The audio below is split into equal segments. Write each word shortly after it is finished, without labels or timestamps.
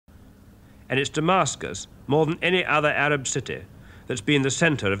and it's Damascus, more than any other Arab city, that's been the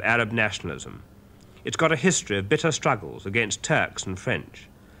centre of Arab nationalism. It's got a history of bitter struggles against Turks and French.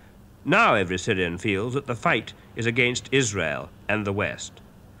 Now every Syrian feels that the fight is against Israel and the West.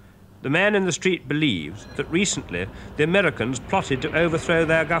 The man in the street believes that recently the Americans plotted to overthrow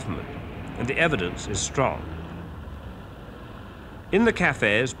their government, and the evidence is strong. In the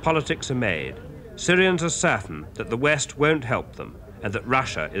cafes, politics are made. Syrians are certain that the West won't help them and that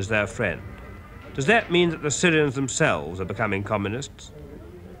Russia is their friend. Does that mean that the Syrians themselves are becoming communists?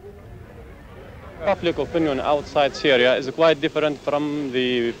 Public opinion outside Syria is quite different from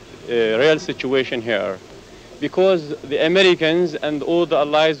the real situation here, because the Americans and all the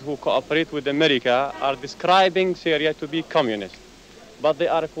allies who cooperate with America are describing Syria to be communist. But they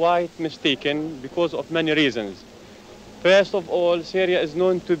are quite mistaken because of many reasons. First of all, Syria is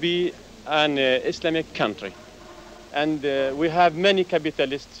known to be an Islamic country. And we have many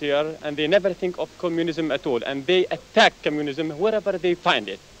capitalists here, and they never think of communism at all. And they attack communism wherever they find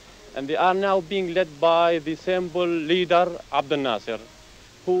it. And they are now being led by the symbol leader, Abdel Nasser,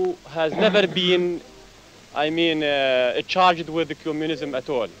 who has never been, charged with communism at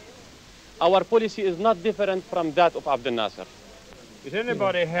all. Our policy is not different from that of Abdel Nasser. Is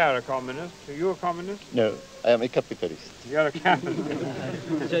anybody here a communist? Are you a communist? No, I am a capitalist. You're a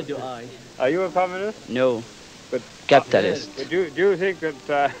capitalist. So do I. Are you a communist? No. But Capitalist. Do you think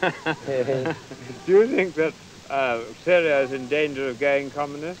that do you think that Syria is in danger of going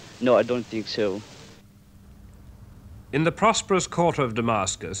communist? No, I don't think so. In the prosperous quarter of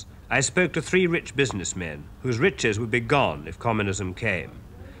Damascus, I spoke to 3 rich businessmen whose riches would be gone if communism came.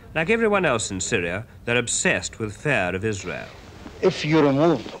 Like everyone else in Syria, they're obsessed with fear of Israel. If you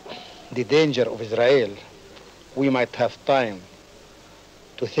remove the danger of Israel, we might have time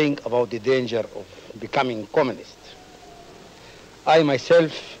to think about the danger of becoming communist. I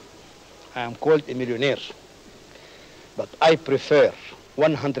myself am called a millionaire, but I prefer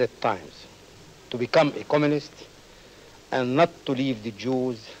 100 times to become a communist and not to leave the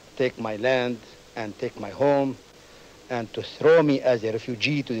Jews take my land and take my home and to throw me as a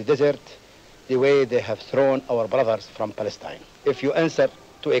refugee to the desert the way they have thrown our brothers from Palestine. If you answer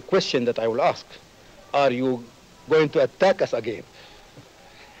to a question that I will ask, are you going to attack us again?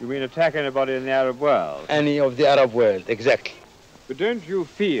 You mean attack anybody in the Arab world? Any of the Arab world, exactly. But don't you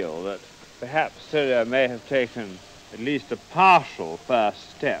feel that perhaps Syria may have taken at least a partial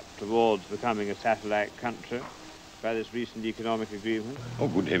first step towards becoming a satellite country by this recent economic agreement? Oh,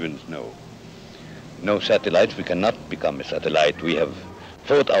 good heavens, no. No satellites. We cannot become a satellite. We have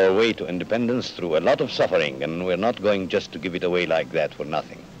fought our way to independence through a lot of suffering, and we're not going just to give it away like that for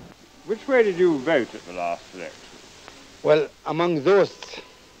nothing. Which way did you vote at the last election? Well, among those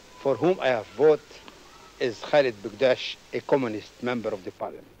for whom I have voted is Khalid Bugdash, a communist member of the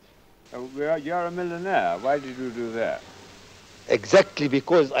parliament. You're a millionaire. Why did you do that? Exactly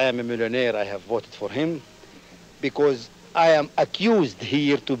because I am a millionaire, I have voted for him, because I am accused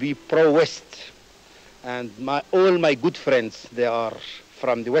here to be pro-West. And all my good friends, they are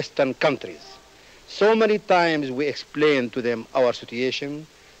from the Western countries. So many times we explained to them our situation.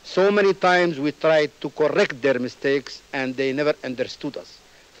 So many times we tried to correct their mistakes, and they never understood us.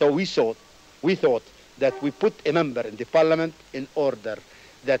 So we thought that we put a member in the parliament in order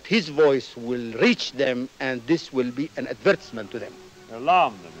that his voice will reach them, and this will be an advertisement to them.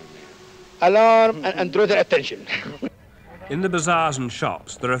 Alarm them, you mean? Alarm and draw their attention. In the bazaars and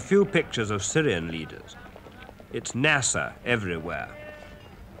shops, there are few pictures of Syrian leaders. It's Nasser everywhere.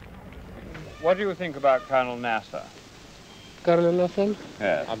 What do you think about Colonel Nasser? Colonel Nasser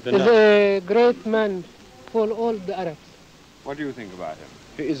Yes. is a great man for all the Arabs. What do you think about him?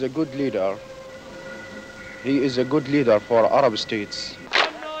 He is a good leader. He is a good leader for Arab states.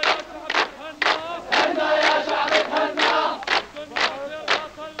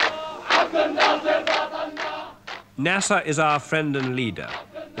 Nasser is our friend and leader,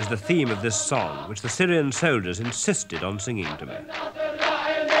 is the theme of this song, which the Syrian soldiers insisted on singing to me.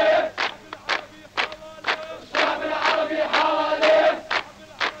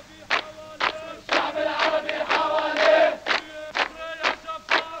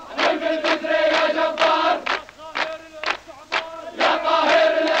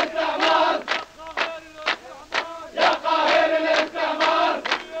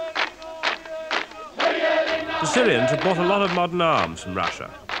 The Syrians have bought a lot of modern arms from Russia.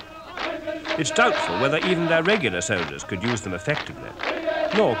 It's doubtful whether even their regular soldiers could use them effectively,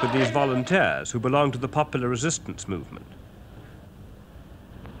 nor could these volunteers who belong to the popular resistance movement.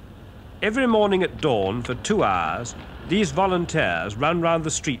 Every morning at dawn for 2 hours, these volunteers run round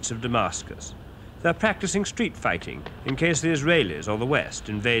the streets of Damascus. They're practicing street fighting in case the Israelis or the West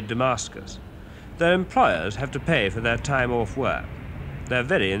invade Damascus. Their employers have to pay for their time off work. They're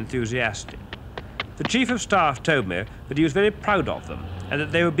very enthusiastic. The Chief of Staff told me that he was very proud of them and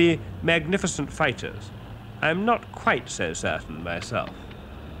that they would be magnificent fighters. I'm not quite so certain myself.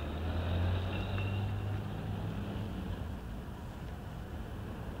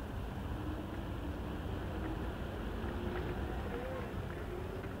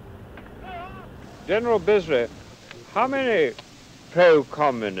 General Bizri, how many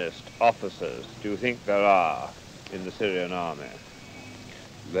pro-communist officers do you think there are in the Syrian army?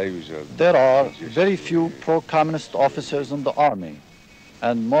 There are very few pro-communist officers in the army,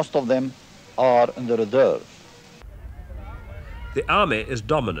 and most of them are in the reserve. The army is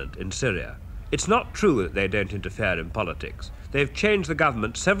dominant in Syria. It's not true that they don't interfere in politics. They've changed the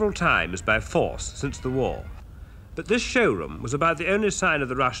government several times by force since the war. But this showroom was about the only sign of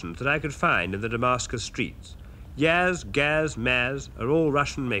the Russians that I could find in the Damascus streets. Yaz, Gaz, Maz are all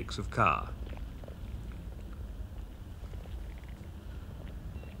Russian makes of car.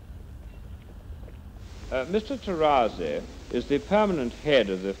 Mr. Tarazi is the permanent head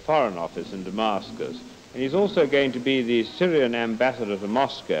of the Foreign Office in Damascus, and he's also going to be the Syrian ambassador to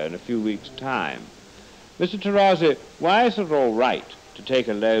Moscow in a few weeks' time. Mr. Tarazi, why is it all right to take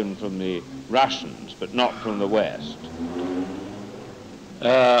a loan from the Russians but not from the West?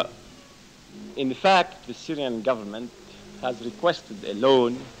 In fact, the Syrian government has requested a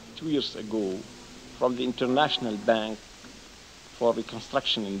loan 2 years ago from the International Bank for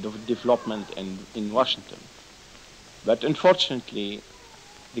Reconstruction and Development in Washington. But unfortunately,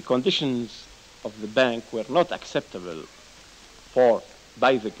 the conditions of the bank were not acceptable for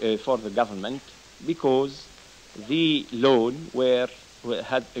the government because the loan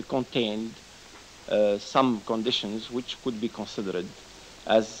had contained some conditions which could be considered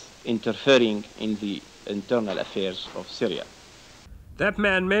as interfering in the internal affairs of Syria. That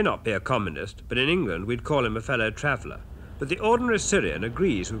man may not be a communist, but in England we'd call him a fellow traveller. But the ordinary Syrian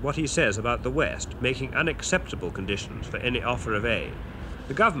agrees with what he says about the West making unacceptable conditions for any offer of aid.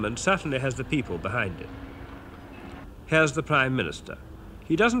 The government certainly has the people behind it. Here's the Prime Minister.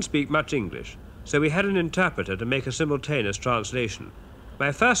 He doesn't speak much English, so we had an interpreter to make a simultaneous translation.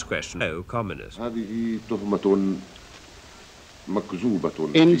 My first question, no communist.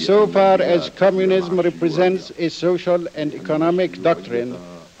 Insofar as communism represents a social and economic doctrine,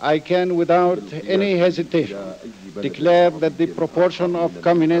 I can without any hesitation declare that the proportion of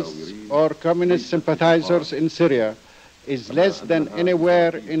communists or communist sympathizers in Syria is less than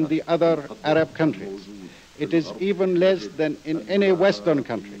anywhere in the other Arab countries. It is even less than in any Western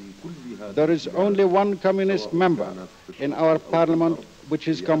country. There is only one communist member in our parliament, which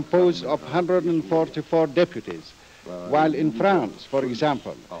is composed of 144 deputies, while in France, for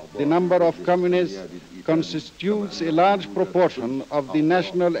example, the number of communists constitutes a large proportion of the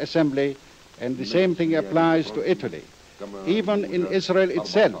National Assembly, and the same thing applies to Italy. Even in Israel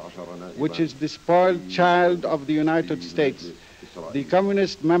itself, which is the spoiled child of the United States, the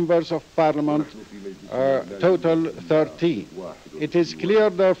communist members of parliament total 13. It is clear,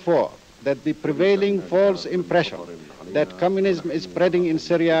 therefore, that the prevailing false impression that communism is spreading in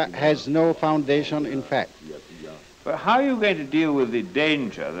Syria has no foundation in fact. But how are you going to deal with the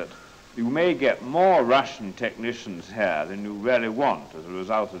danger that you may get more Russian technicians here than you really want as a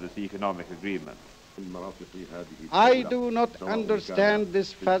result of this economic agreement? I do not understand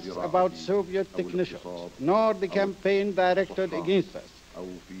this fuss about Soviet technicians, nor the campaign directed against us.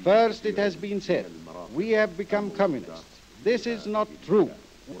 First, it has been said, we have become communists. This is not true.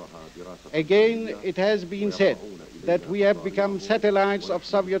 Again, it has been said that we have become satellites of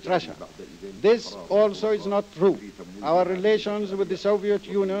Soviet Russia. This also is not true. Our relations with the Soviet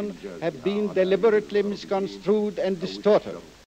Union have been deliberately misconstrued and distorted.